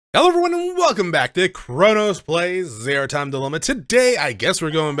Hello everyone and welcome back to Chronos Plays Zero Time Dilemma. Today, I guess we're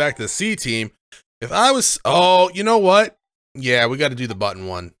going back to C Team. If I was... Oh, you know what? Yeah, we got to do the button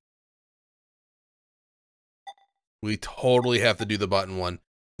one. We totally have to do the button one.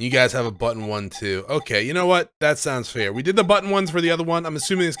 You guys have a button one too. Okay, you know what? That sounds fair. We did the button ones for the other one. I'm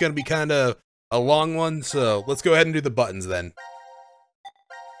assuming it's going to be kind of a long one, so let's go ahead and do the buttons then.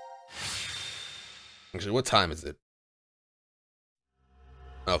 Actually, what time is it?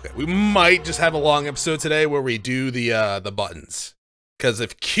 Okay, we might just have a long episode today where we do the buttons. Because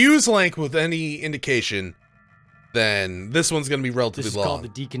if Q's length with any indication, then this one's going to be relatively long. This is called the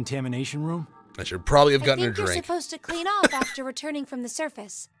decontamination room? I should probably have gotten a I think drink. you're supposed to clean off after returning from the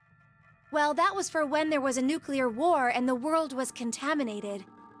surface. Well, that was for when there was a nuclear war and the world was contaminated.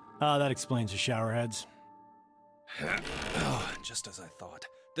 Ah, that explains the showerheads. Oh, just as I thought.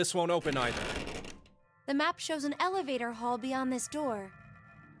 This won't open either. The map shows an elevator hall beyond this door.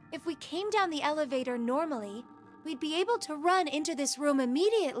 If we came down the elevator normally, we'd be able to run into this room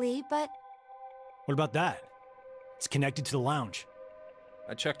immediately, but... What about that? It's connected to the lounge.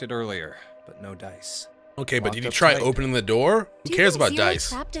 I checked it earlier, but no dice. Okay, but Locked did you up try tight. opening the door? Who cares about dice?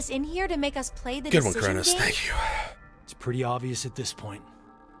 Trapped us in here to make us play the Good one, decision Chronos. game? Thank you. It's pretty obvious at this point.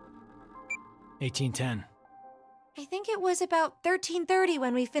 1810. I think it was about 13:30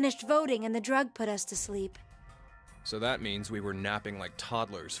 when we finished voting and the drug put us to sleep. So that means we were napping like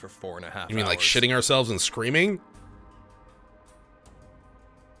toddlers for 4.5 hours. You mean like shitting ourselves and screaming?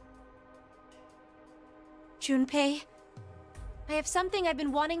 Junpei, I have something I've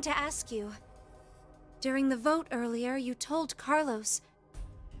been wanting to ask you. During the vote earlier, you told Carlos.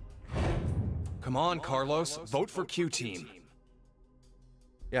 Come on, Carlos. Vote for Q Team.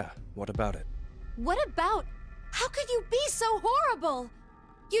 Yeah, what about it? What about? How could you be so horrible?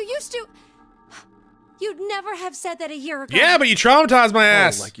 You used to... You'd never have said that a year ago. Yeah, but you traumatized my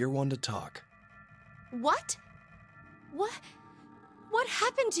ass. Oh, like you're one to talk. What? What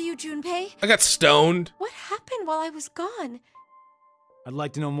happened to you, Junpei? I got stoned. What happened while I was gone? I'd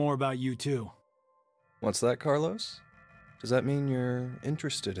like to know more about you, too. What's that, Carlos? Does that mean you're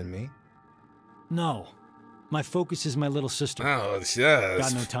interested in me? No. My focus is my little sister. Oh, yes.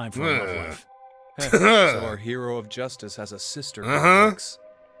 Got no time for a love life. So our hero of justice has a sister. Complex.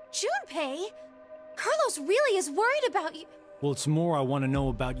 Junpei? Carlos really is worried about you. Well, it's more I want to know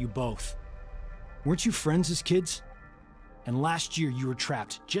about you both. Weren't you friends as kids? And last year you were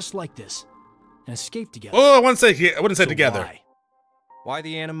trapped just like this and escaped together. Oh, I wouldn't say together. Why? Why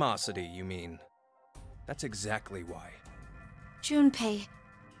the animosity, you mean? That's exactly why. Junpei.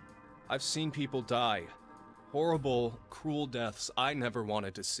 I've seen people die. Horrible, cruel deaths I never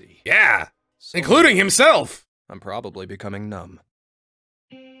wanted to see. Yeah, So including himself. I'm probably becoming numb.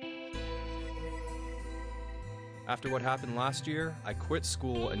 After what happened last year, I quit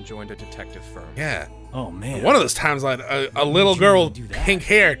school and joined a detective firm. Yeah. Oh, man. One of those times, like a little girl with do that? pink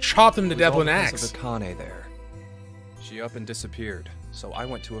hair chopped him to death with an Because axe. of Akane there. She up and disappeared, so I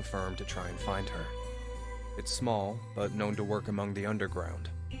went to a firm to try and find her. It's small, but known to work among the underground.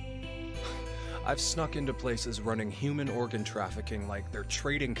 I've snuck into places running human organ trafficking like they're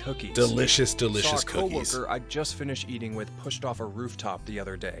trading cookies. Delicious, Saw delicious a cookies. coworker I'd just finished eating with pushed off a rooftop the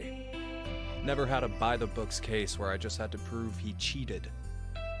other day. Never had a by-the-books case where I just had to prove he cheated.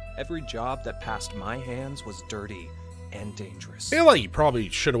 Every job that passed my hands was dirty and dangerous. I feel like you probably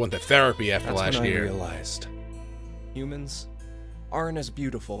should have went to therapy after That's last when I year. realized humans aren't as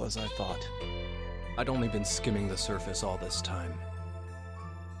beautiful as I thought. I'd only been skimming the surface all this time.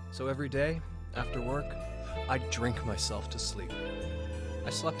 So every day, after work, I'd drink myself to sleep. I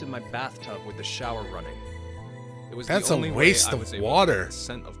slept in my bathtub with the shower running. It was That's the a only waste way I of was able to water. get the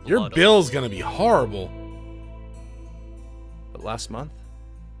scent of Your blood bill's off. gonna be horrible. But last month,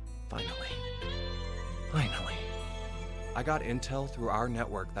 finally, I got intel through our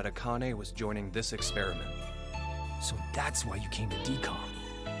network that Akane was joining this experiment. So that's why you came to decom.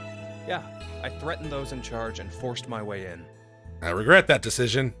 Yeah, I threatened those in charge and forced my way in. I regret that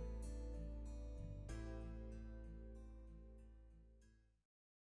decision.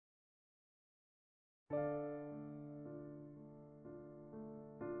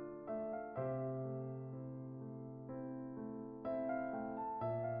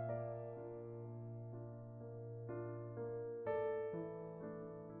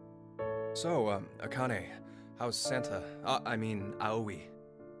 So, Akane, how's Santa? I mean, Aoi.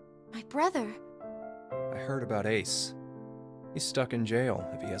 My brother. I heard about Ace. He's stuck in jail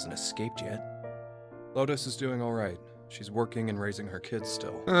if he hasn't escaped yet. Lotus is doing alright. She's working and raising her kids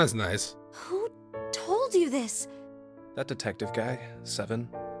still. Oh, that's nice. Who told you this? That detective guy, Seven.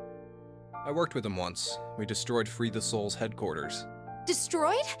 I worked with him once. We destroyed Free the Soul's headquarters.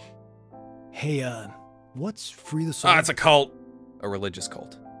 Destroyed? Hey, what's Free the Soul? Ah, it's a cult. A religious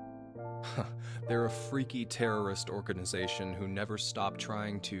cult. They're a freaky terrorist organization who never stop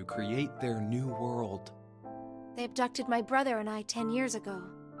trying to create their new world. They abducted my brother and I 10 years ago.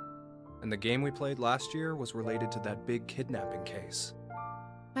 And the game we played last year was related to that big kidnapping case.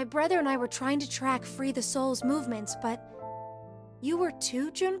 My brother and I were trying to track Free the Soul's movements, but... You were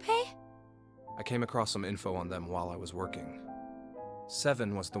too, Junpei? I came across some info on them while I was working.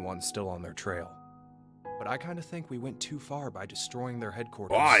 Seven was the one still on their trail. But I kinda think we went too far by destroying their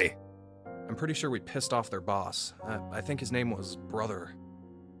headquarters. Why? I'm pretty sure we pissed off their boss. I think his name was Brother.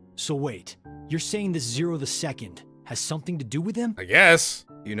 So wait, you're saying this Zero the Second has something to do with him? I guess.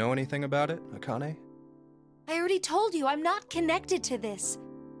 You know anything about it, Akane? I already told you I'm not connected to this.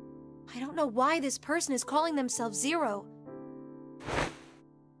 I don't know why this person is calling themselves Zero.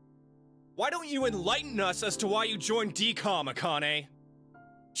 Why don't you enlighten us as to why you joined DCOM, Akane?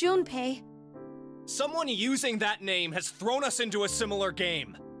 Junpei, Someone using that name has thrown us into a similar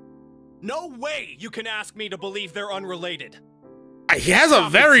game. No way you can ask me to believe they're unrelated. He has a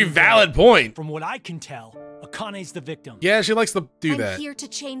very valid point. From what I can tell, Akane's the victim. Yeah, she likes to do I'm that. here to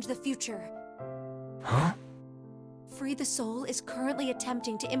change the future. Huh? Free the Soul is currently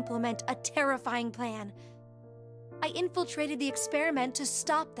attempting to implement a terrifying plan. I infiltrated the experiment to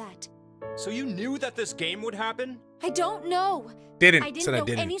stop that. So you knew that this game would happen? I don't know. Didn't. I Said didn't I know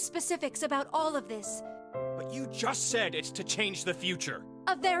didn't. any specifics about all of this. But you just said it's to change the future.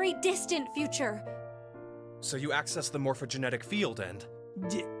 A very distant future. So you access the morphogenetic field and...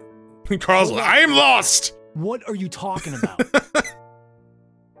 Carl's like, I am lost. What are you talking about?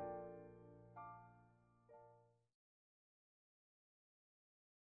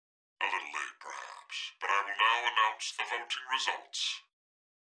 A little late, perhaps, but I will now announce the voting results.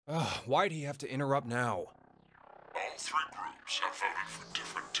 Why'd he have to interrupt now? All three groups have voted for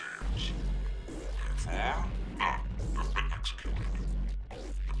different teams. Therefore, none have been executed.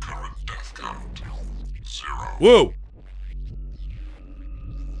 The current death count, 0. Whoa.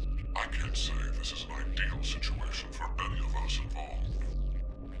 I can't say this is an ideal situation for any of us involved.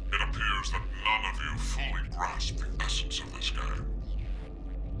 It appears that none of you fully grasp the essence of this game.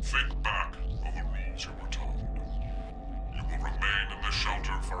 Think back on the rules you were told. You will remain in the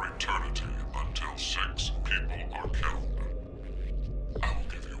shelter for eternity until 6 people are killed. I will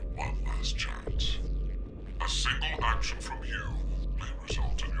give you one last chance. A single action from you may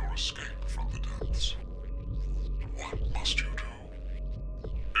result in your escape from the depths. What must you do?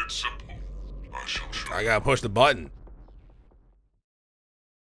 It's simple. I shall show I gotta push the button.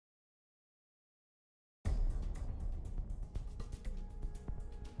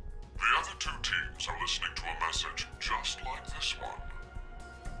 The other two teams are listening to a message just like this one.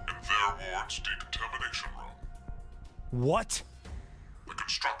 In their ward's decontamination room. What? The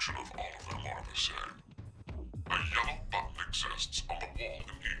construction of all of them are the same. A yellow button exists on the wall in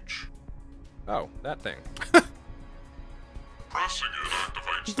each. Oh, that thing. Pressing it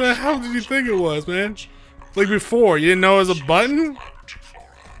activates What the hell did you think it was, man? Like before, you didn't know it was a button? hydrogen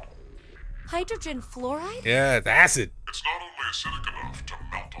fluoride. Hydrogen fluoride? Yeah, it's acid. It's not only acidic enough to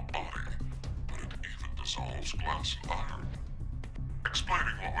melt a body, but it even dissolves glass and iron.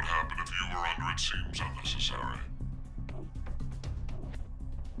 Explaining what would happen if you were under it seems unnecessary.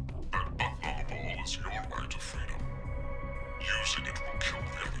 That button on the wall is your way to freedom. Using it will kill the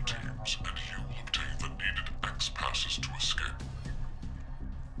other teams, and you will obtain the needed X passes to escape.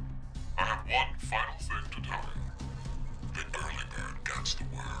 I have one final thing to tell you. The early bird gets the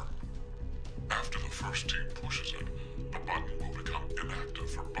worm. After the first team pushes it, the button will become inactive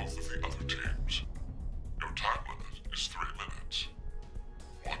for both of the other teams. Your time limit is 3 minutes.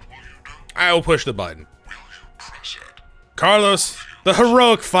 What will you do? I will push the button. Will you press it? Carlos, the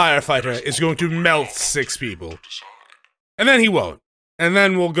heroic firefighter, is going to melt 6 people. Decide. And then he won't. And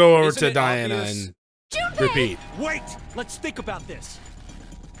then we'll go over Isn't to it Diana obvious? and Junpei! repeat. Wait! Let's think about this.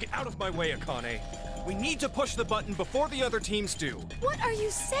 Get out of my way, Akane. We need to push the button before the other teams do. What are you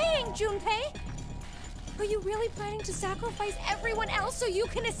saying, Junpei? Are you really planning to sacrifice everyone else so you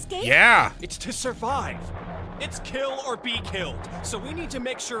can escape? Yeah. It's to survive. It's kill or be killed. So we need to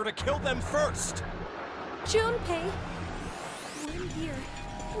make sure to kill them first. Junpei, 1 year,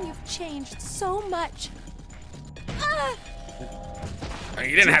 and you've changed so much. Ah!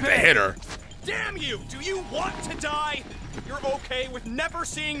 You didn't have to hit her. Damn you! Do you want to die? You're okay with never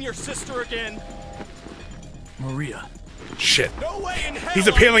seeing your sister again? Maria. Shit. No way in hell! He's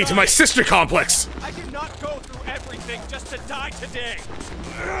appealing I'm to my dying. sister complex. I did not go through everything just to die today.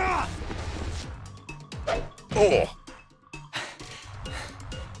 Oh.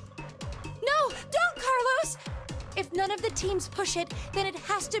 No, don't, Carlos! If none of the teams push it, then it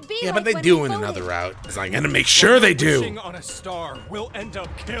has to be Yeah, like but they when do we in voted. another route. Because I'm gonna make sure they do. Pushing on a star will end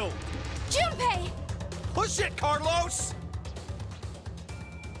up killed. Junpei! Push it, Carlos!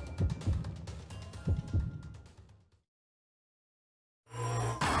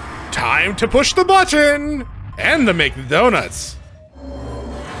 Time to push the button and to make the donuts.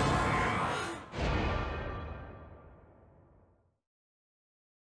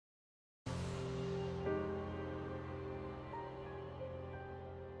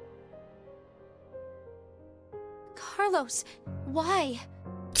 Carlos, why?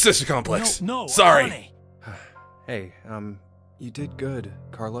 Sister complex. No, Sorry. Akane. Hey, you did good,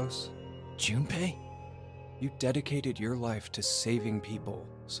 Carlos. Junpei? You dedicated your life to saving people,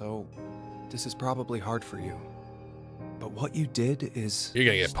 so this is probably hard for you. But what you did is... You're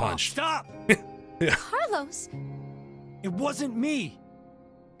gonna get punched. Stop! Carlos! It wasn't me.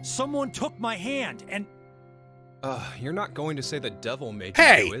 Someone took my hand and... You're not going to say the devil made you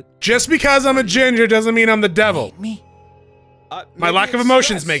Hey, do it. just because I'm a ginger doesn't mean I'm the devil. Made me? My Maybe lack of it's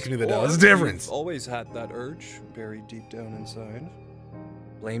emotions stress, makes me the devil. or There's a difference. You've always had that urge buried deep down inside.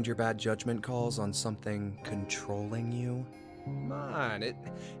 Blamed your bad judgment calls on something controlling you. Come on,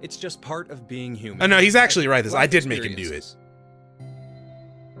 it's just part of being human. Oh no, he's actually right. I Life did make him do it. experiences.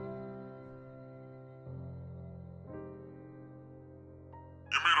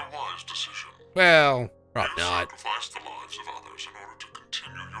 You made a wise decision. Well, probably You not. sacrificed the lives of others in order to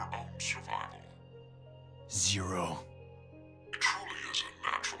continue your own survival. Zero. It truly is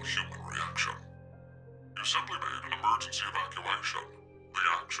a natural human reaction. You simply made an emergency evacuation. The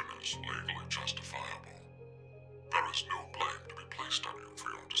action is legally justifiable. There is no blame to be placed on you for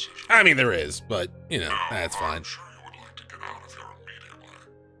your decision. I mean, there is, but, you know, Now, that's fine. I'm sure you would like to get out of here immediately.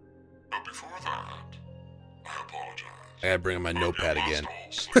 But before that, I apologize. I gotta bring up my But notepad you again.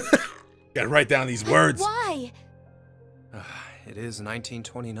 must all sleep again. Gotta write down these words. Why? It is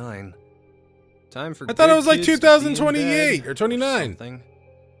 1929. Time for I thought it good was like kids to be in 2028 bed or 29. something.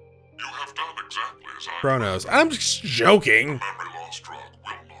 You have done exactly as I Chronos. recommended. I'm just joking. The memory loss drug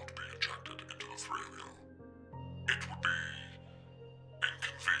will not be injected into the three of you. It would be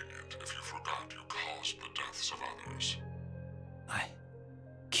inconvenient if you forgot you caused the deaths of others. I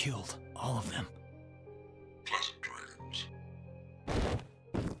killed all of them. Pleasant dreams.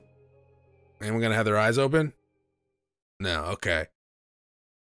 And we're gonna have their eyes open? No, okay.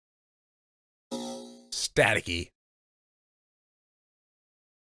 Staticky.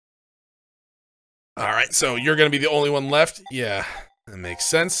 Alright, so you're gonna be the only one left? Yeah, that makes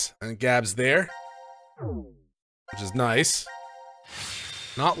sense. And Gab's there. Which is nice.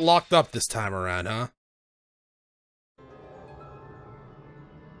 Not locked up this time around, huh?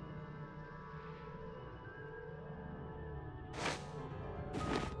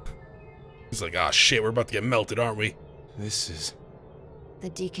 He's like, oh shit, we're about to get melted, aren't we? This is... The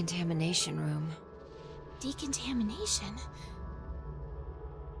decontamination room. Decontamination?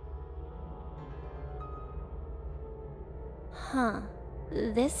 Huh.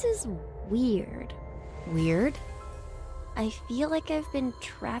 This is weird. Weird? I feel like I've been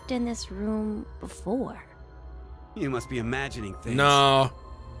trapped in this room before. You must be imagining things. No.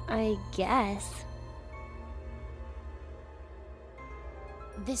 I guess.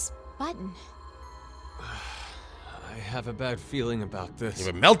 This button. I have a bad feeling about this. You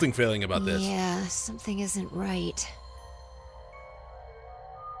have a melting feeling about this. Yeah, something isn't right.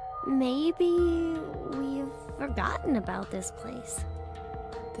 Maybe we've forgotten about this place.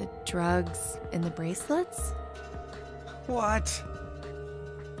 The drugs and the bracelets? What?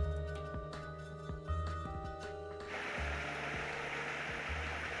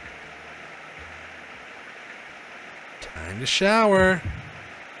 Time to shower.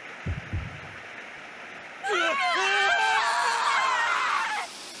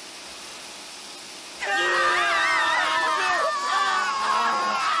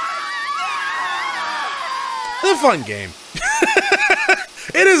 It's a fun game.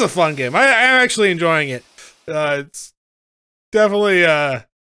 It is a fun game. I'm actually enjoying it. It's definitely, I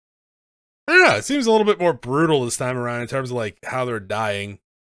don't know. It seems a little bit more brutal this time around in terms of like how they're dying,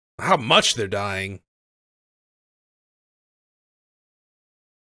 how much they're dying.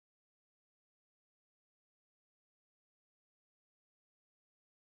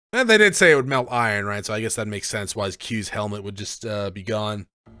 And they did say it would melt iron, right? So I guess that makes sense why his Q's helmet would just be gone.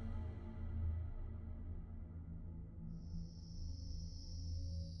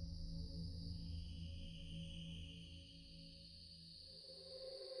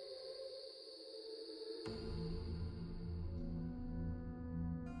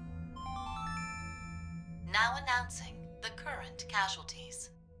 Now announcing the current casualties.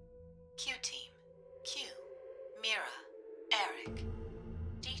 Q Team, Q, Mira,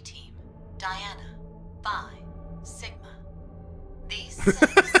 Diana, Phi, Sigma. These 6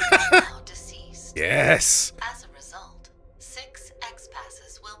 are now deceased. Yes. As a result, 6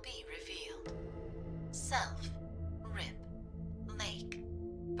 X-passes will be revealed. Self, Rip, Lake,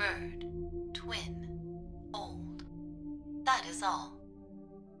 Bird, Twin, Old. That is all.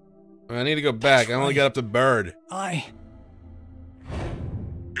 I need to go back. I only got up to Bird. It would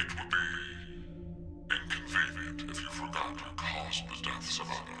be inconvenient if you forgot to cause the deaths of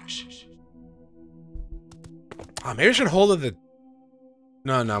others. Oh, maybe I should hold it the...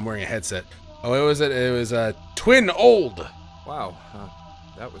 No, I'm wearing a headset. Oh, what was it? It was Twin Old. Wow,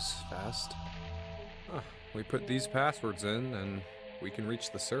 that was fast. Huh, we put these passwords in, and we can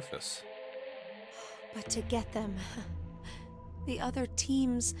reach the surface. But to get them, the other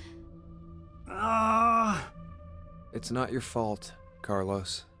teams... It's not your fault,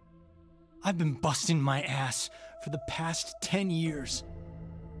 Carlos. I've been busting my ass for the past 10 years.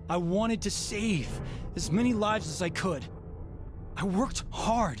 I wanted to save as many lives as I could. I worked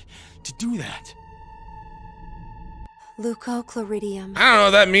hard to do that. Leucochloridium. I don't know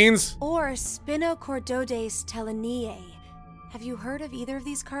what that means. Or Spinochordodes teleniae. Have you heard of either of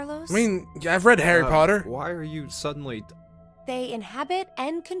these, Carlos? I mean, I've read Harry Potter. Why are you suddenly... They inhabit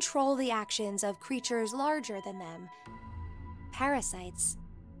and control the actions of creatures larger than them. Parasites.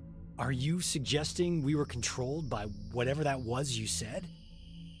 Are you suggesting we were controlled by whatever that was you said?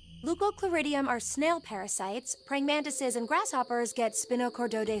 Leucochloridium are snail parasites. Praying mantises and grasshoppers get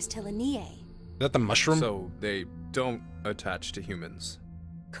Spinochordodes teleniae. Is that the mushroom? So they don't attach to humans.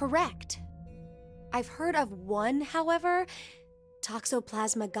 Correct. I've heard of one, however,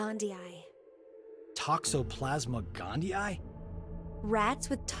 Toxoplasma gondii. Toxoplasma gondii? Rats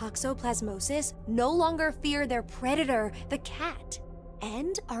with toxoplasmosis no longer fear their predator, the cat,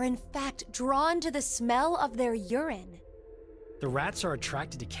 and are in fact drawn to the smell of their urine. The rats are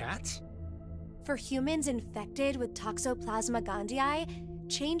attracted to cats? For humans infected with Toxoplasma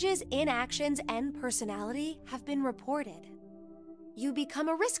gondii, changes in actions and personality have been reported. You become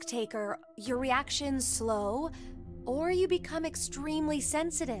a risk taker, your reactions slow, or you become extremely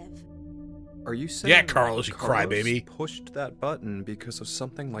sensitive. Are you saying Yeah, Carlos, you crybaby. pushed that button because of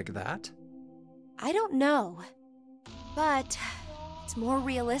something like that? I don't know, but it's more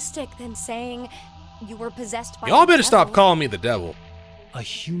realistic than saying you were possessed by Y'all the better stop devil. calling me the devil. A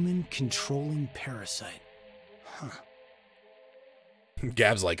human controlling parasite. Huh.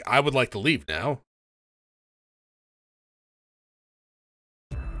 Gab's like, I would like to leave now.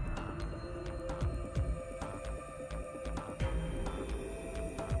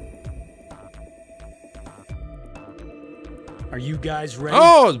 Are you guys ready?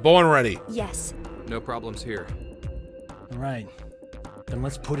 Oh, it's born ready. Yes. No problems here. All right. Then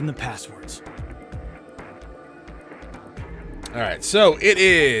let's put in the passwords. All right, so it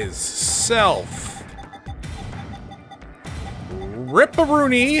is Self,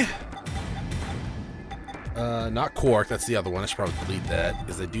 Ripperoonie, not Quark, that's the other one. I should probably delete that,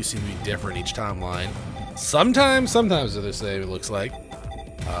 because they do seem to be different each timeline. Sometimes they say it looks like.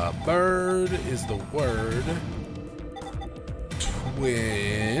 Bird is the word.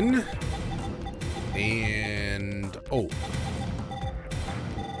 Twin. And, oh.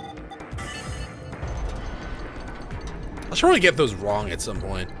 I'll surely get those wrong at some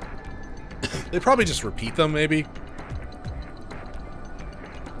point. They probably just repeat them, maybe.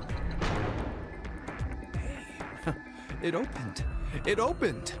 It opened. It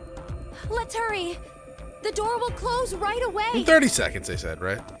opened. Let's hurry. The door will close right away. In 30 seconds, they said,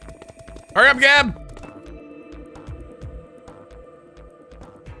 right? Hurry up, Gab!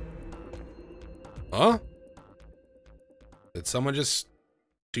 Huh? Did someone just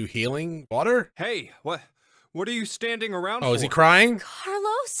do healing water? Hey, what are you standing around for? Oh, is he crying?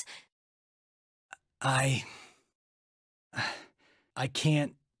 Carlos? I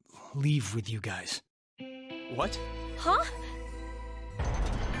can't leave with you guys. What? Huh?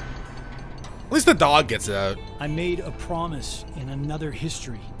 At least the dog gets out. I made a promise in another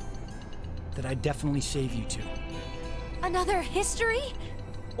history that I'd definitely save you two. Another history?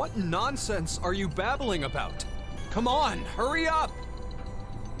 What nonsense are you babbling about? Come on, hurry up!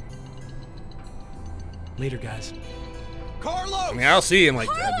 Later, guys. Carlos! I mean, I'll see in like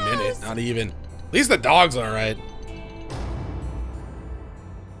a minute, not even. At least the dog's alright.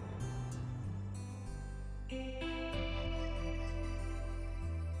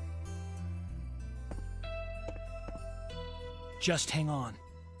 Just hang on.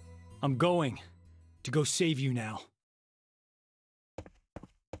 I'm going to go save you now.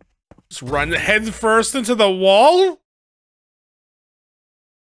 Just run head first into the wall?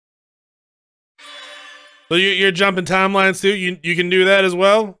 So you're jumping timelines too? You can do that as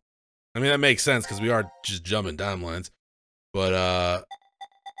well? I mean, that makes sense because we are just jumping timelines. But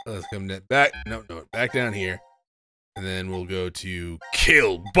let's come back. No, back down here. And then we'll go to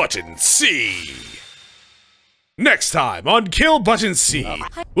Kill Button C. Next time on Kill Button C,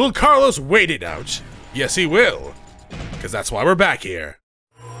 will Carlos wait it out? Yes, he will. Because that's why we're back here.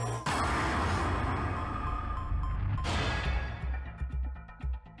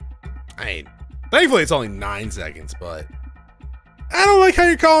 I mean, thankfully it's only 9 seconds, but I don't like how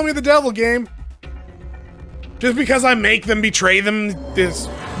you're calling me the devil, game. Just because I make them betray them, this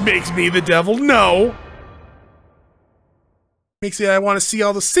makes me the devil? No. Makes it I want to see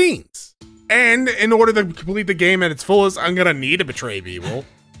all the scenes. And in order to complete the game at its fullest, I'm gonna need to betray people.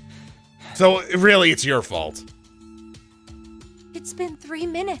 So really, it's your fault. It's been 3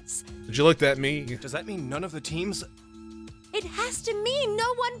 minutes. Did you look at me? Does that mean none of the teams? It has to mean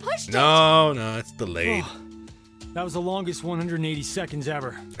no one pushed it. No, it's delayed. Oh, that was the longest 180 seconds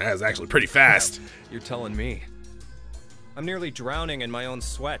ever. That was actually pretty fast. You're telling me. I'm nearly drowning in my own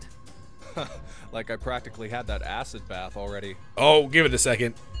sweat. Like I practically had that acid bath already. Oh, give it a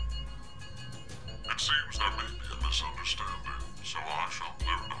second. It seems there may be a misunderstanding, so I shall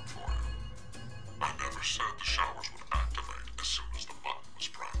clear it up for you. I never said the showers would activate as soon as the button was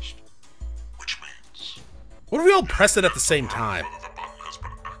pressed. Which means... What if we all press it at the same time? whether the button has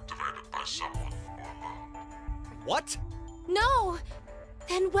been activated by someone or not. What? No.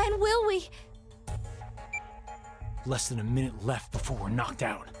 Then when will we? Less than a minute left before we're knocked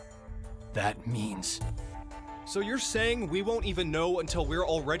out. That means... So you're saying we won't even know until we're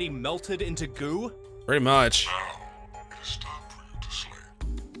already melted into goo? Pretty much. Now, it is time for you to sleep.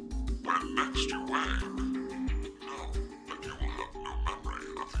 When next you wake, know that you will have no memory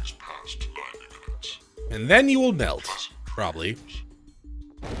of these past 90 minutes. And then you will melt. Probably.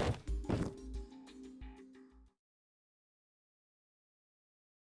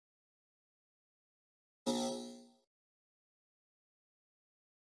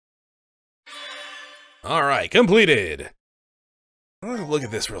 Alright, completed. Look at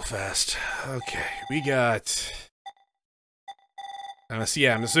this real fast. Okay, we got... I'm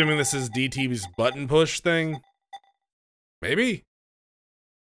assuming this is DT's button push thing. Maybe?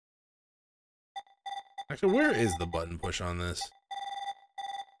 Actually, where is the button push on this?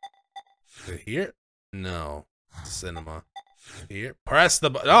 Is it here? No. Cinema. Here. Press the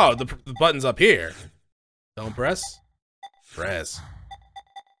button. Oh, the button's up here. Don't press. Press.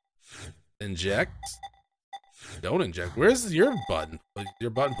 Inject. Don't inject. Where's your button?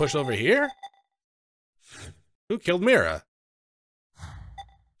 Your button pushed over here? Who killed Mira?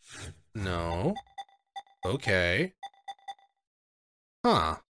 No. Okay.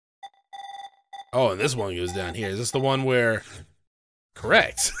 Huh. Oh, and this one goes down here. Is this the one where...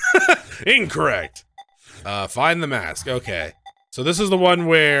 Correct. Incorrect. Find the mask. Okay. So this is the one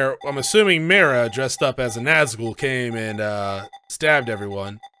where I'm assuming Mira, dressed up as a Nazgul, came and stabbed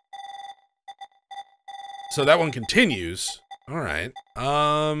everyone. So that one continues. Alright.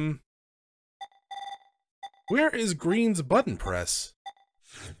 Where is Green's button press?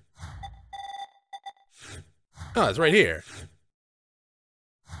 Oh, it's right here.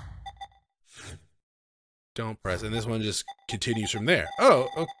 Don't press. And this one just continues from there.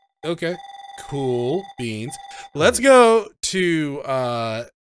 Oh, okay. Cool beans. Let's go to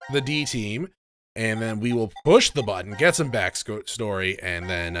the D team, and then we will push the button, get some backstory, and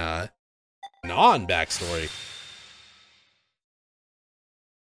then non-backstory.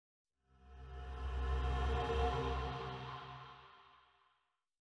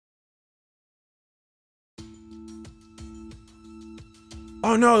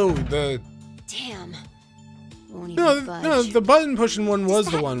 Oh no, Damn. Won't even no, budge. the button pushing one was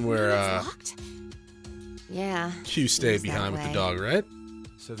the one where Locked? Yeah. Q stayed seems that behind with the way. dog, right?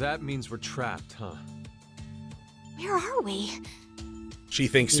 So that means we're trapped, huh? Where are we? She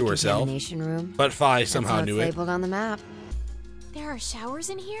thinks to herself, Decontamination room. but Fi That's somehow how it's knew it. labeled on the map. There are showers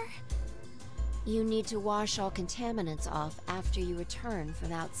in here? You need to wash all contaminants off after you return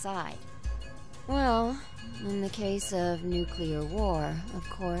from outside. Well, in the case of nuclear war, of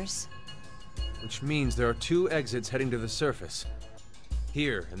course. Which means there are 2 exits heading to the surface.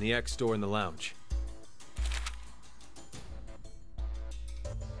 Here, and the X door in the lounge.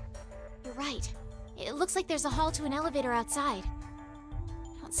 You're right. It looks like there's a hall to an elevator outside.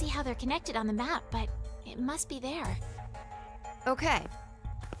 I don't see how they're connected on the map, but it must be there. Okay,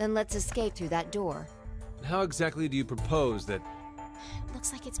 then let's escape through that door. How exactly do you propose that... It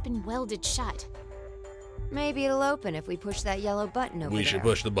looks like it's been welded shut. Maybe it'll open if we push that yellow button over We there. should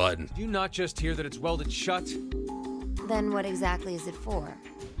push the button. Did you not just hear that it's welded shut? Then what exactly is it for?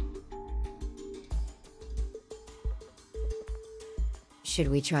 Should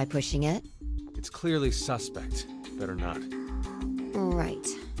we try pushing it? It's clearly suspect. Better not. Right.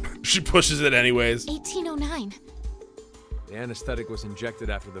 She pushes it anyways. 1809. The anesthetic was injected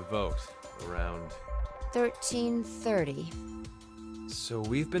after the vote, around... 1330. So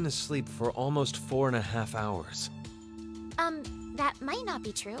we've been asleep for almost 4.5 hours. That might not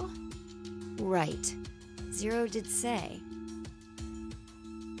be true. Right. Zero did say.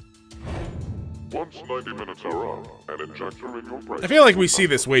 Once 90 minutes are up, an injector in your brain. I feel like we see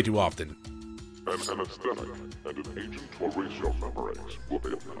this way too often. An anesthetic and an agent to erase your memories will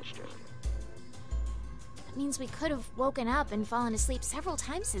be administered. That means we could have woken up and fallen asleep several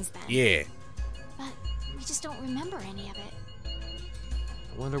times since then. Yeah. But we just don't remember any of it.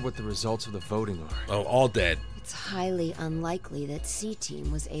 I wonder what the results of the voting are. Oh, all dead. It's highly unlikely that C-Team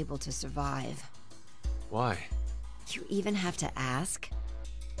was able to survive. Why? You even have to ask?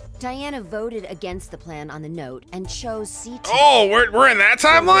 Diana voted against the plan on the note and chose C-Team. Oh, we're in that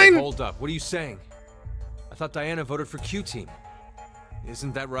timeline? Wait, hold up. What are you saying? I thought Diana voted for Q-Team.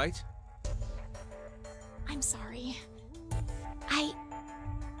 Isn't that right? I'm sorry.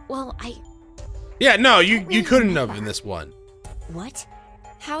 Yeah, no, you couldn't have in this one. What?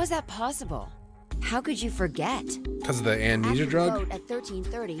 How is that possible? How could you forget? Because of the amnesia After drug? the vote at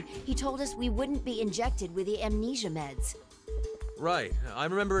 1330, he told us we wouldn't be injected with the amnesia meds. Right. I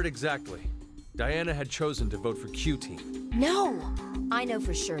remember it exactly. Diana had chosen to vote for Q-Team. No! I know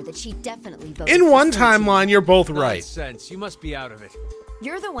for sure that she definitely voted In for one C-Team. timeline, you're both right. Nonsense. You must be out of it.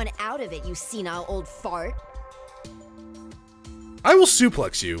 You're the one out of it, you senile old fart. I will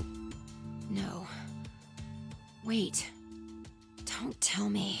suplex you. No. Wait. Don't tell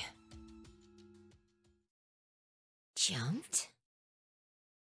me. Jumped?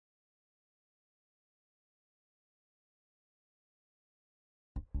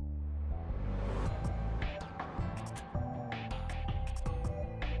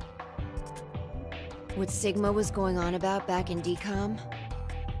 What Sigma was going on about back in DCOM?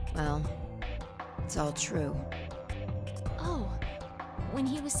 Well, it's all true. Oh, when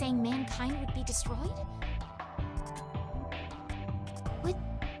he was saying mankind would be destroyed? What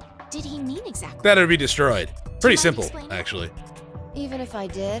did he mean exactly? That would be destroyed. Pretty mind simple, explaining? actually. Even if I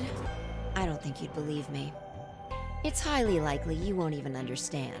did, I don't think you'd believe me. It's highly likely you won't even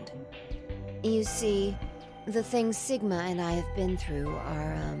understand. You see, the things Sigma and I have been through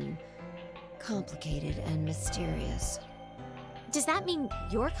are, complicated and mysterious. Does that mean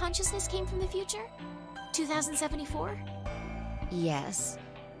your consciousness came from the future? 2074? Yes,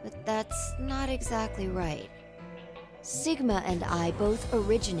 but that's not exactly right. Sigma and I both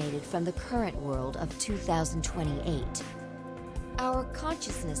originated from the current world of 2028. Our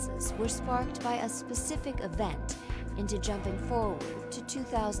consciousnesses were sparked by a specific event into jumping forward to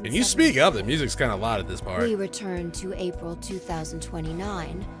 2000. Can you speak up? The music's kind of loud at this part. We returned to April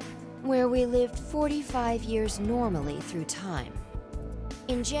 2029, where we lived 45 years normally through time.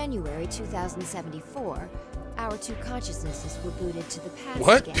 In January 2074, our two consciousnesses were booted to the past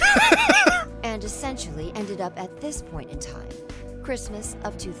What? again, and essentially ended up at this point in time, Christmas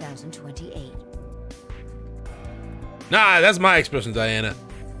of 2028. Nah, that's my expression, Diana.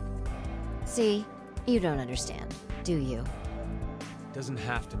 See, you don't understand, do you? Doesn't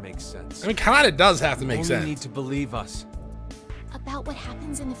have to make sense. I mean, kind of does have to make You sense. only need to believe us. About what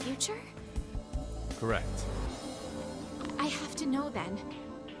happens in the future? Correct. I have to know then.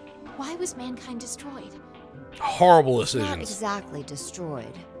 Why was mankind destroyed? Horrible Not decisions. exactly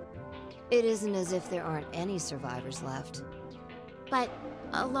destroyed. It isn't as if there aren't any survivors left. But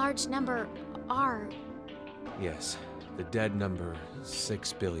a large number are. Yes. The dead number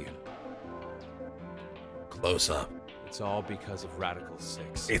 6 billion. Close up. It's all because of Radical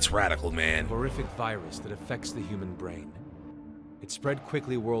 6. It's radical, man. A horrific virus that affects the human brain. It spread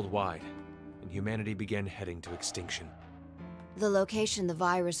quickly worldwide, and humanity began heading to extinction. The location the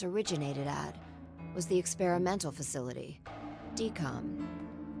virus originated at was the experimental facility, DCOM.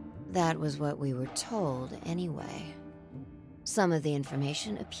 That was what we were told, anyway. Some of the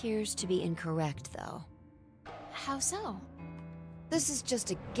information appears to be incorrect, though. How so? This is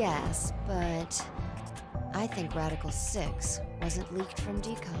just a guess, but I think Radical 6 wasn't leaked from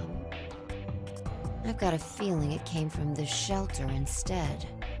DCOM. I've got a feeling it came from this shelter instead.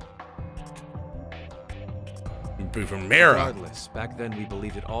 From Mara. Regardless, back then we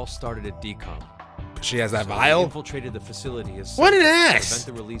believed it all started at DCOM. She has that So we vial? infiltrated the facility as What an such to ass! prevent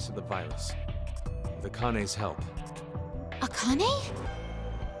the release of the virus. With Akane's help. Akane?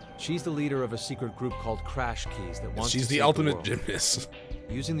 She's the leader of a secret group called Crash Keys that wants She's to the save ultimate world. gymnast.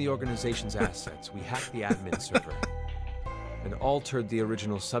 Using the organization's assets, we hacked the admin server and altered the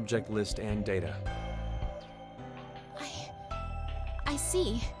original subject list and data. I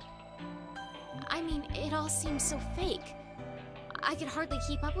see. I mean, it all seems so fake. I could hardly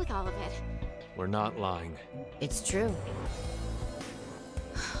keep up with all of it. We're not lying. It's true.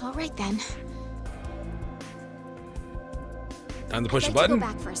 All right then. Time to push the I'd like button. to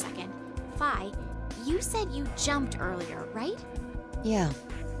go back for a second. Fi, you said you jumped earlier, right? Yeah.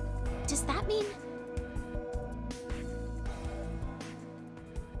 Does that mean...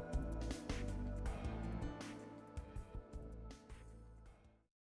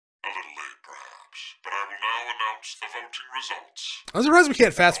 A little late, perhaps, but I will now announce the voting results. I'm surprised we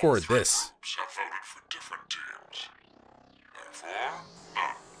can't fast forward this. Groups have voted for different teams. Therefore,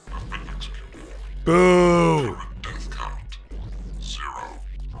 none have been executed. Boo! Current death count, 0.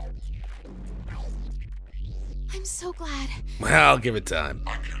 I'm so glad. Well, I'll give it time.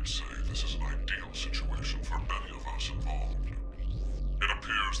 I can't say this is an ideal situation for any of us involved. It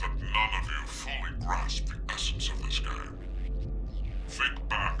appears that none of you fully grasp the essence of this game. Think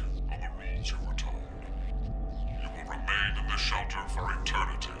back on the rules you were told. You will remain in the shelter for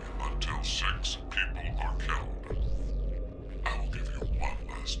eternity until 6 people are killed. I will give you one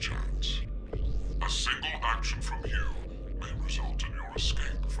last chance. A single action from you may result in your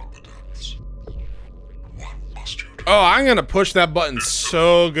escape from the depths. What must you do? Oh, I'm gonna push that button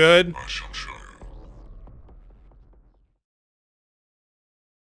so good. I shall show you.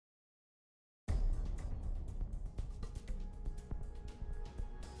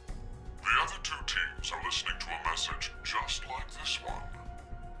 The other 2 teams are listening to a message just like this one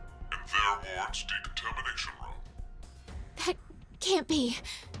in their ward's decontamination room. That can't be.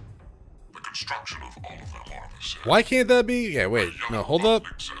 The construction of all of them are the same. Why can't that be? Yeah, wait. A No, yellow hold up.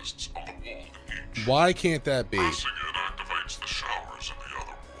 button exists on the wall in each. Why can't that be? Pressing it activates the showers in the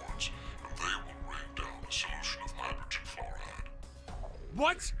other wards, and they will rain down a solution of hydrogen fluoride.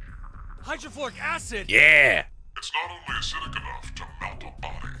 What? Hydrofluoric acid? Yeah. It's not only acidic enough to melt a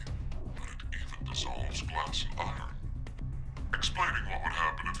body, but it even dissolves glass and iron. Explaining what would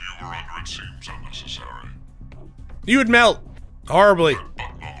happen if you were under it seems unnecessary. You would melt horribly. The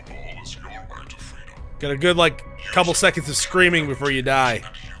button on the wall is your way to freedom. Got a good, like, couple seconds of screaming before you die. And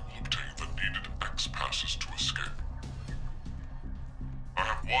you will obtain the needed X passes to escape. I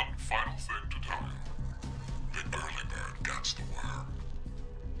have one final thing to tell you. The early bird gets the worm.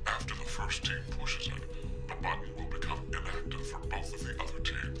 After the first team pushes it, the button will become inactive for both of the other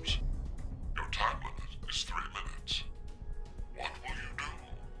teams. Your time limit is 3 minutes. What will you do?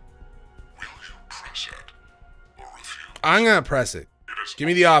 Will you press it or refuse? I'm gonna press it. It is Give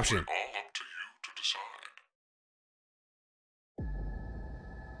me the option. all up to you to decide.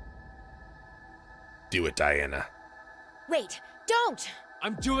 Do it, Diana. Wait, don't!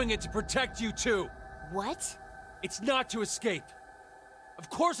 I'm doing it to protect you too. What? It's not to escape. Of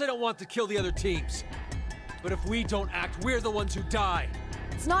course I don't want to kill the other teams. But if we don't act, we're the ones who die.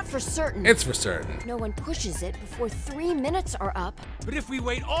 It's not for certain. It's for certain. No one pushes it before 3 minutes are up. But if we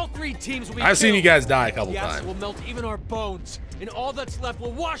wait, all 3 teams will be I've seen you killed. guys die a couple The acid times. will melt even our bones, and all that's left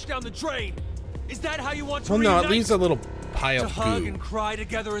will wash down the drain. Is that how you want to Well, no, reunite? it leaves a little pile To of hug goo. and cry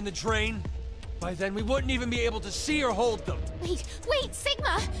together in the drain? By then, we wouldn't even be able to see or hold them. Wait,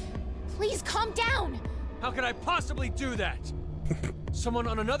 Sigma! Please calm down! How can I possibly do that? Someone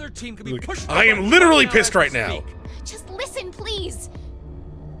on another team could be Look, pushed. I am literally pissed right now. Just listen, please!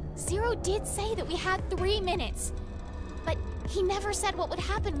 Zero did say that we had 3 minutes. But he never said what would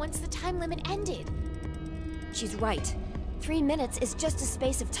happen once the time limit ended. She's right. 3 minutes is just a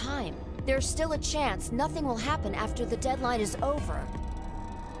space of time. There's still a chance nothing will happen after the deadline is over.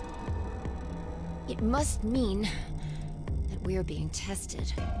 It must mean that we're being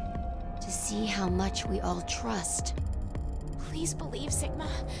tested to see how much we all trust. Please believe, Sigma.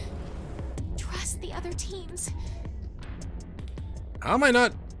 Trust the other teams. How am I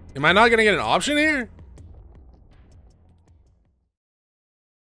not? Am I not gonna get an option here?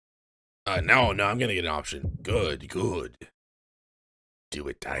 No, I'm gonna get an option. Good. Do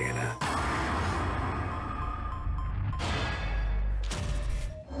it, Diana.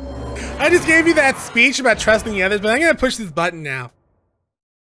 I just gave you that speech about trusting the others, but I'm gonna push this button now.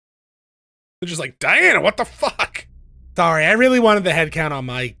 They're just like, Diana, what the fuck? Sorry, I really wanted the head count on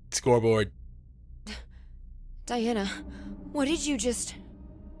my scoreboard. Diana, what did you just...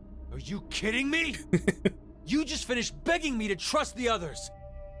 Are you kidding me? You just finished begging me to trust the others.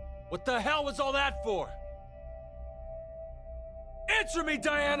 What the hell was all that for? Answer me,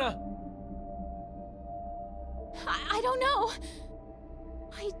 Diana! I don't know.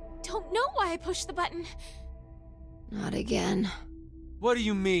 I don't know why I pushed the button. Not again. What do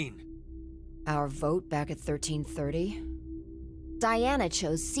you mean? Our vote back at 1330? Diana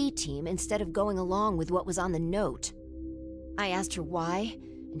chose C Team instead of going along with what was on the note. I asked her why,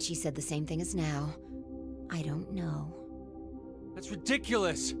 and she said the same thing as now. I don't know. That's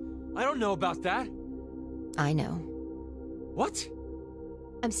ridiculous. I don't know about that. I know. What?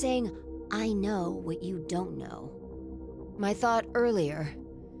 I'm saying I know what you don't know. My thought earlier,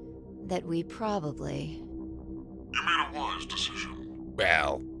 that we probably... You made a wise decision.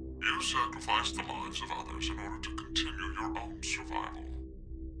 Well, You sacrificed the lives of others in order to continue your own survival.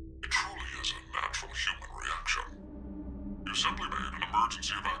 It truly is a natural human reaction. You simply made an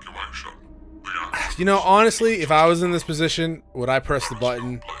emergency evacuation. you know, honestly, if I was in this position, would I press the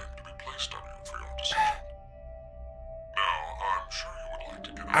button? Blame to be placed on you for your decision. Now, I'm sure you would like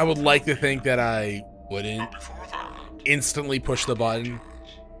to get out. I would like to think that I wouldn't But before that, instantly push the button,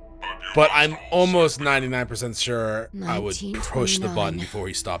 but I'm almost 99% sure I would push the button 1929. before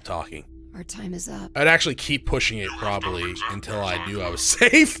he stopped talking. Our time is up. I'd actually keep pushing it probably until I knew I was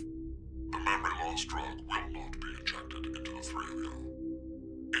safe. the memory loss drug will not be injected into the three of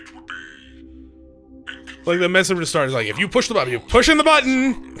you. It would be Like the message would start is like, if you push the button, you're pushing the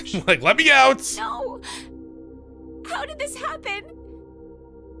button. Like, let me out. No! How did this happen?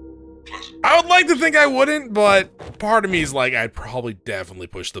 I would like to think I wouldn't, but part of me is like, I'd probably definitely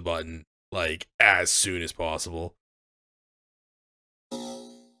push the button like as soon as possible.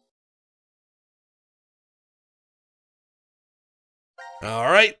 All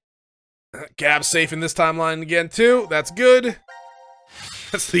right. Gab's safe in this timeline again, too. That's good.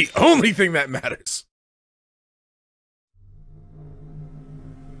 That's the only thing that matters.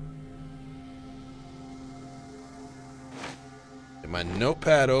 Get my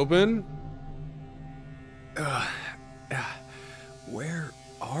notepad open. Where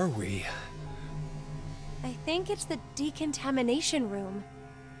are we? I think it's the decontamination room.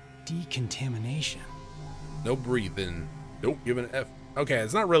 Decontamination. No breathing. Nope, give an F. Okay,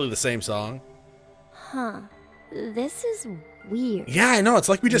 it's not really the same song. Huh. This is weird. Yeah, I know. It's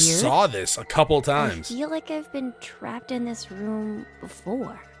like we just Weird? saw this a couple times. I feel like I've been trapped in this room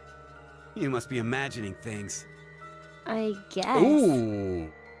before. You must be imagining things. I guess. Ooh.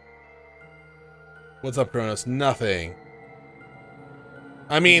 What's up, Chronos? Nothing.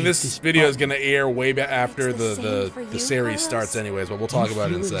 I mean, this video is gonna air way back after It's the same for the you, series Chronos? starts anyways, but we'll Do you talk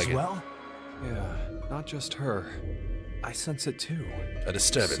about it in a feel as second. well? Yeah, not just her. I sense it too. A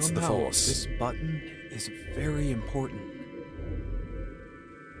disturbance in the Somehow, force. This button is very important.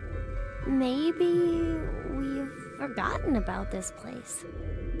 Maybe we've forgotten about this place.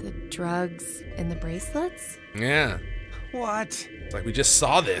 The drugs and the bracelets? Yeah. What? It's like we just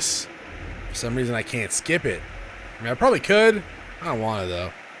saw this. For some reason, I can't skip it. I mean, I probably could. I don't want to,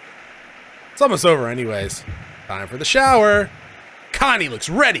 though. It's almost over anyways. Time for the shower. Connie looks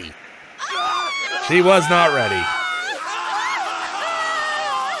ready. She was not ready.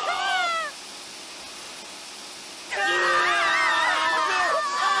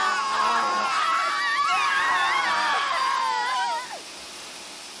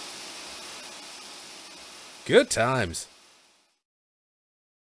 Good times.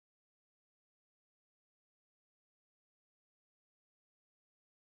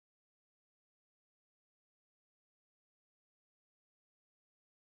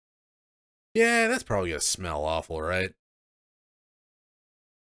 Yeah, that's probably gonna smell awful, right?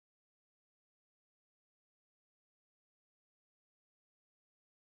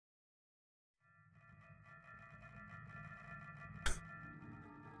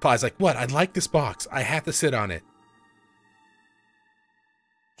 Pie's like, what? I like this box. I have to sit on it.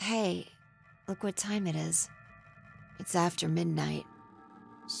 Hey, look what time it is. It's after midnight.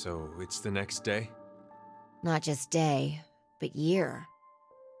 So it's the next day? Not just day, but year.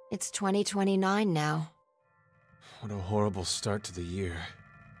 It's 2029 now. What a horrible start to the year.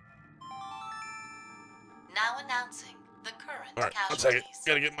 Now announcing the current All right, 1 casualties. second.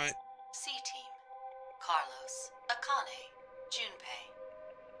 Gotta get my... C-Team, Carlos, Akane, Junpei.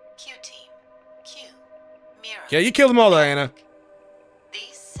 Q-Team, Q, Mira. Yeah, you killed them all, Diana.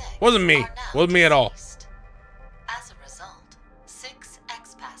 These six Wasn't me. are now Wasn't me at all. deceased. As a result, 6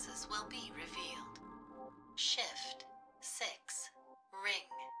 X-passes will be revealed. Shift, 6, ring,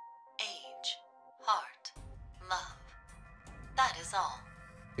 age, heart, love. That is all.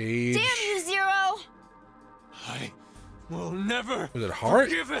 Age. Damn you, Zero! I will never Was it heart?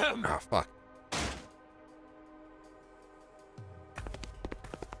 forgive him! Ah, fuck.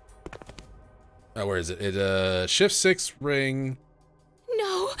 Oh, where is it? It, shift 6, ring,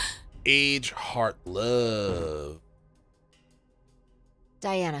 No! age, heart, love.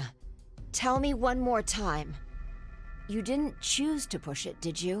 Diana, tell me one more time. You didn't choose to push it,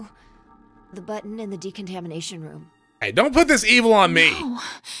 did you? The button in the decontamination room. Hey, don't put this evil on me. No.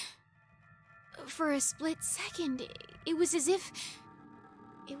 For a split second, it was as if...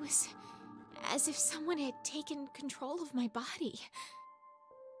 It was as if someone had taken control of my body.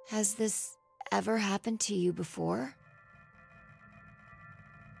 Has this ever happened to you before?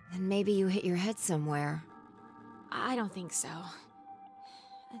 Then maybe you hit your head somewhere. I don't think so.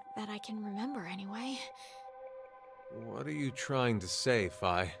 That I can remember, anyway. What are you trying to say,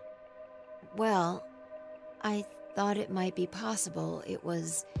 Phi? Well, I thought it might be possible it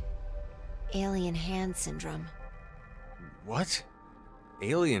was alien hand syndrome. What?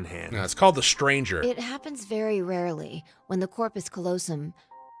 Alien hand? No, it's called the Stranger. It happens very rarely when the corpus callosum,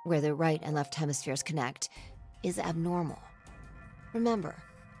 where the right and left hemispheres connect, is abnormal. Remember,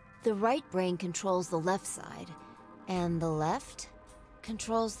 the right brain controls the left side, and the left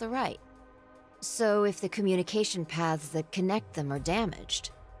controls the right. So if the communication paths that connect them are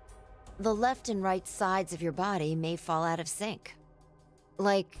damaged, the left and right sides of your body may fall out of sync.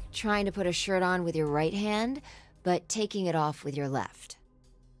 Like trying to put a shirt on with your right hand, but taking it off with your left.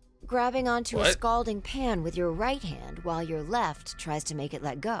 Grabbing onto a scalding pan with your right hand while your left tries to make it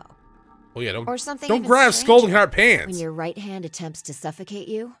let go. Oh yeah, or something don't even grab stranger, scalding hot pans. when your right hand attempts to suffocate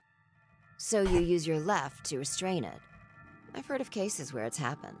you, so you use your left to restrain it. I've heard of cases where it's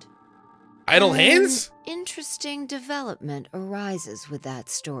happened. Idle hands? Interesting development arises with that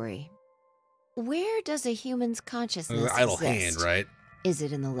story. Where does a human's consciousness Idle exist? hand, right? Is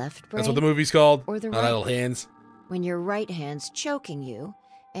it in the left brain? That's what the movie's called. Or the Not right? idle hands. When your right hand's choking you,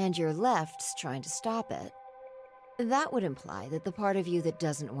 and your left's trying to stop it, that would imply that the part of you that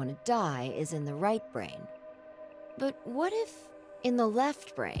doesn't want to die is in the right brain. But what if, in the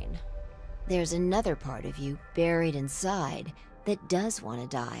left brain, there's another part of you buried inside that does want to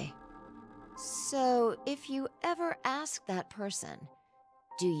die? So, if you ever ask that person,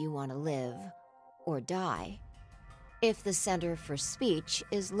 do you want to live or die? If the center for speech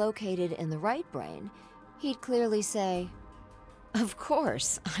is located in the right brain, he'd clearly say, of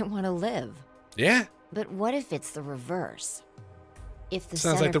course, I want to live. Yeah. But what if it's the reverse? If the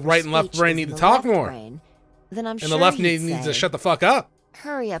Sounds center like the for right and left speech brain is need in to the talk left more. brain, then I'm And sure the left he'd needs to say, shut the fuck up.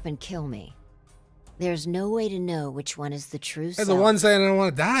 hurry up and kill me. There's no way to know which one is the true And self. the one saying I don't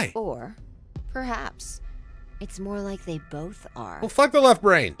want to die. Or, perhaps, it's more like they both are. Well, fuck the left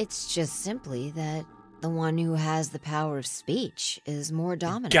brain. It's just simply that the one who has the power of speech is more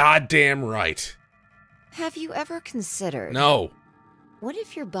dominant. Goddamn right. Have you ever considered... No. What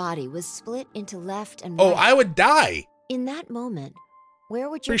if your body was split into left and right? Oh, I would die. In that moment, where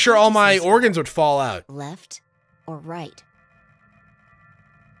would your Pretty sure all my consciousness organs would fall out. left or right?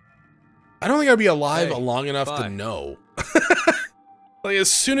 I don't think I'd be alive Hey, long enough to bye. know. Like,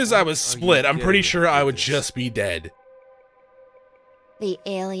 as soon as I was split, I'm pretty sure I would just be dead. The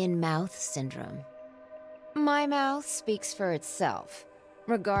alien mouth syndrome. My mouth speaks for itself,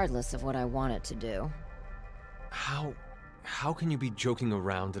 regardless of what I want it to do. How can you be joking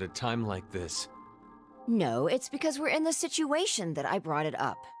around at a time like this? No, it's because we're in the situation that I brought it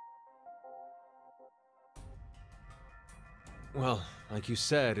up. Well, like you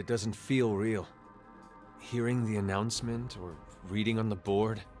said, it doesn't feel real. Hearing the announcement or reading on the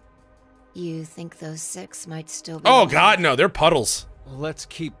board. You think those 6 might still be... Oh alive? god, no, they're puddles. Let's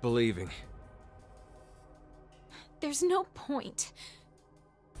keep believing. There's no point.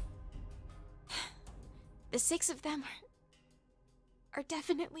 The 6 of them are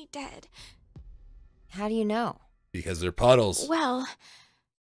definitely dead. How do you know? Because they're puddles. Well,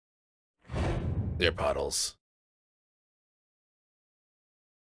 They're puddles.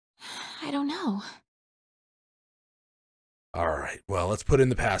 I don't know. Alright, well, let's put in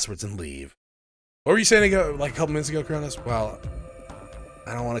the passwords and leave. What were you saying ago, like a couple minutes ago, Chronos? Well,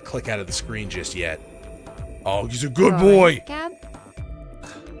 I don't want to click out of the screen just yet. Oh, he's a good boy! Gab?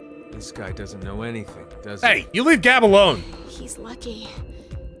 This guy doesn't know anything, does he? Hey, you leave Gab alone! He's lucky.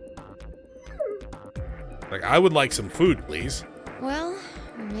 Like, I would like some food, please. Well,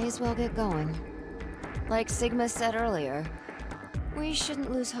 we may as well get going. Like Sigma said earlier, we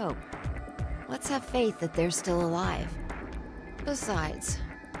shouldn't lose hope. Let's have faith that they're still alive. Besides,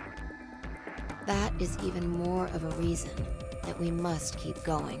 that is even more of a reason that we must keep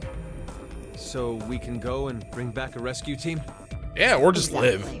going. So we can go and bring back a rescue team? Yeah, or just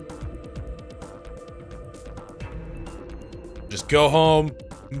live. Just go home,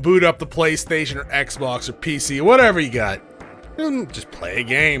 boot up the PlayStation or Xbox or PC, whatever you got. And just play a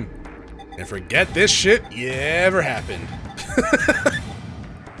game. And forget this shit ever happened.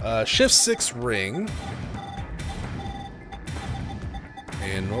 Shift 6 ring.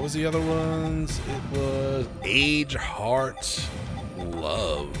 And what was the other ones? It was Age, Heart,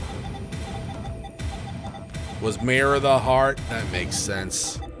 Love. Was Mirror the Heart? That makes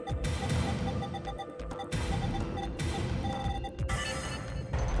sense.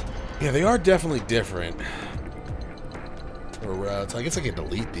 Yeah, they are definitely different. Or, so I guess I can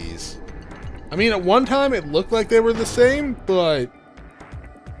delete these. I mean, at one time it looked like they were the same, but...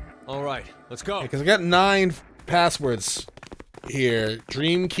 Alright, let's go. Because I got 9 passwords here.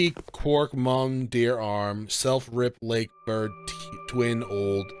 Dream Key, Quark, Mum, Dear Arm, Self, Rip, Lake, Bird, Twin,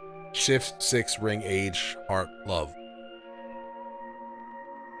 Old, Shift, 6, Ring, Age, Heart, Love.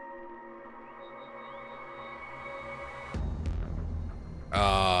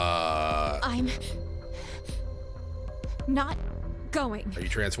 I'm not going. Are you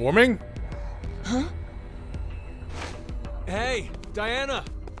transforming? Huh? Hey, Diana!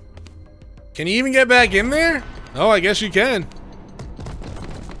 Can you even get back in there? Oh, I guess you can.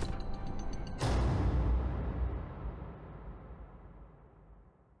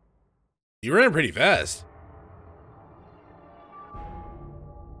 You ran pretty fast.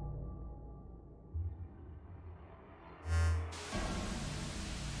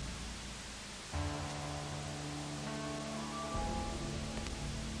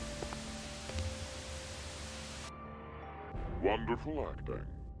 Wonderful acting.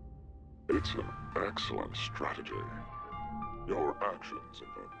 It's an excellent strategy. Your actions in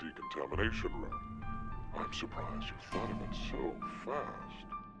the decontamination room. I'm surprised you thought of it so fast.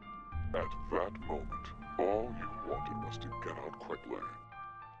 At that moment, all you wanted was to get out quickly.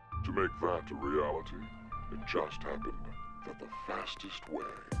 To make that a reality, it just happened that the fastest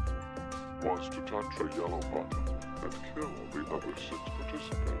way was to touch a yellow button and kill the other 6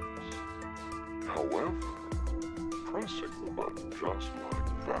 participants. However, pressing the button just like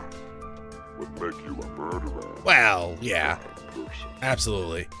that would make you a murderer. Well, yeah. Person.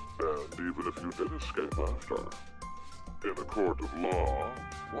 Absolutely. And even if you did escape after, in a court of law,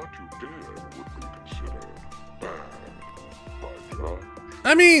 what you did would be considered bad by judge.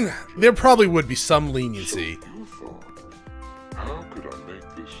 I mean, there probably would be some leniency. So you thought, how could I make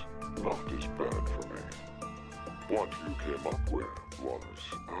this not as bad for me? What you came up with was,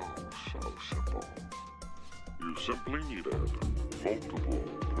 oh, so simple. You simply needed multiple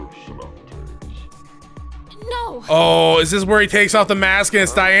personalities. No! Oh, is this where he takes off the mask and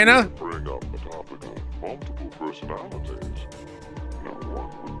it's Diana? Bring up the topic of multiple personalities. No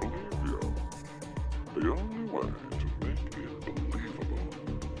one would believe you. The only way to make it believable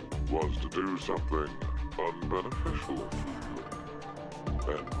was to do something unbeneficial to you.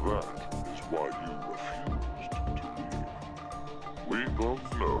 And that is why you refused to leave. We both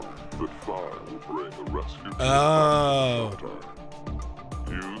know that fire will bring a rescue. Oh.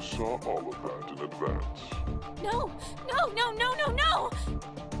 You saw all of that in advance. No! No, no, no, no, no!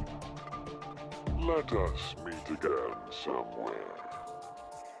 Let us meet again somewhere.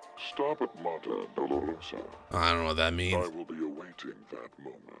 Stop at Mata Dolorosa. I don't know what that means. I will be awaiting that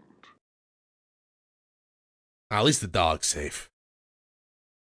moment. At least the dog's safe.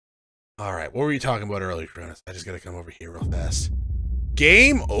 Alright, what were you talking about earlier, Chronos? I just gotta come over here real fast.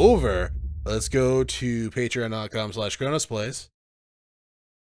 Game over! Let's go to patreon.com/ChronosPlays.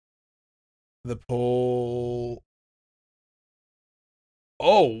 The poll.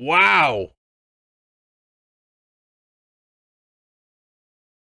 Oh, wow.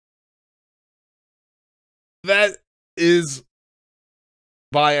 That is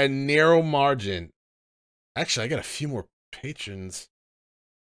by a narrow margin. Actually, I got a few more patrons.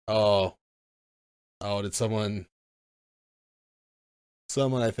 Oh. Oh, did someone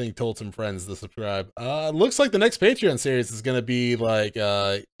I think told some friends to subscribe. Looks like the next Patreon series is gonna be like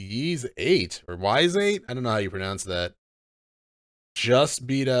Yeez 8 or Wise 8. I don't know how you pronounce that. Just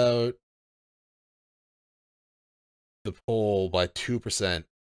beat out the poll by 2%.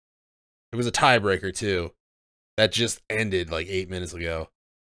 It was a tiebreaker too. That just ended like 8 minutes ago.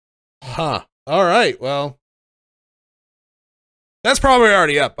 Huh. All right. Well, that's probably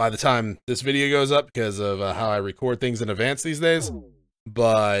already up by the time this video goes up because of how I record things in advance these days.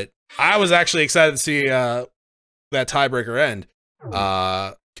 But I was actually excited to see that tiebreaker end.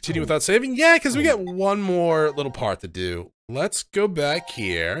 Continue without saving? Yeah, because we got one more little part to do. Let's go back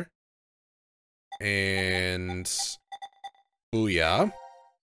here. And booyah.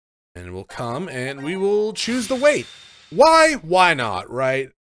 And we'll come and we will choose the weight. Why? Why not,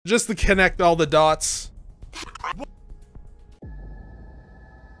 right? Just to connect all the dots.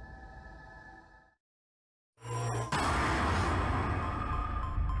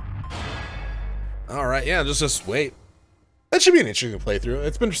 All right, yeah, just wait. That should be an interesting playthrough.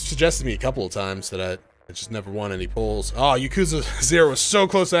 It's been suggested to me a couple of times that I just never won any polls. Oh, Yakuza 0 was so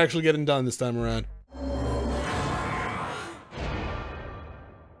close to actually getting done this time around.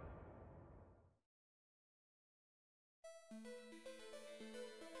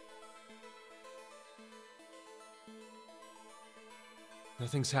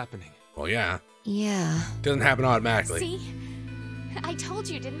 Nothing's happening. Well, yeah. Yeah. Doesn't happen automatically. See? I told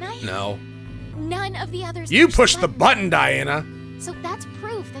you, didn't I? No. None of the others You pushed the button, Diana. So that's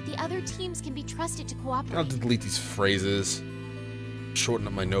proof that the other teams can be trusted to cooperate. I'll delete these phrases. Shorten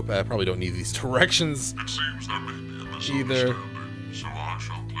up my notepad. Probably don't need these directions. It seems there may be a Either. misunderstanding, so I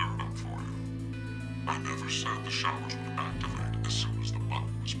shall clear it up for you. I never said the showers would activate as soon as the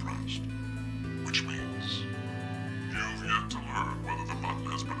button was pressed. Which means you've yet to learn whether the button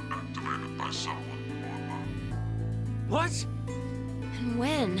has been activated by someone or not. What? And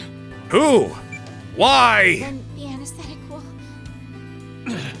when? Who? Why? Then the anesthetic will...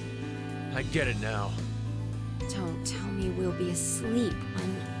 I get it now. Don't tell me we'll be asleep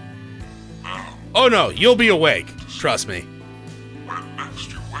when... Oh no, you'll be awake. Trust me. When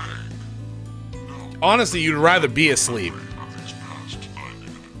next you wake, no. Honestly, you'd rather be asleep. Of these past 90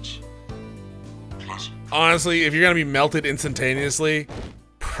 minutes. Pleasant. Honestly, if you're gonna be melted instantaneously,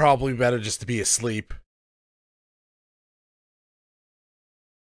 probably better just to be asleep.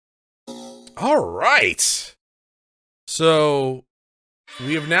 Alright. So,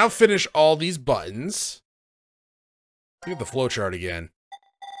 we have now finished all these buttons. Look at the flowchart again.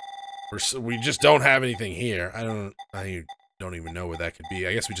 We just don't have anything here. I don't even know where that could be.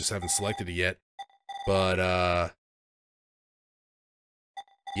 I guess we just haven't selected it yet. But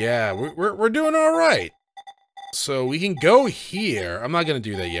yeah, we're doing all right. So we can go here. I'm not gonna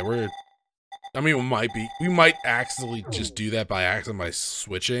do that yet. I mean, we might accidentally just do that by accident by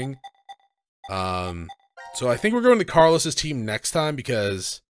switching. So I think we're going to Carlos's team next time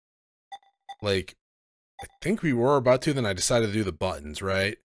because, like, I think we were about to. Then I decided to do the buttons,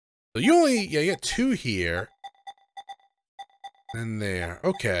 right? So you got 2 here. And there.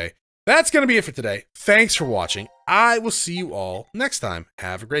 Okay. That's going to be it for today. Thanks for watching. I will see you all next time.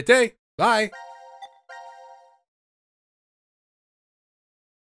 Have a great day. Bye.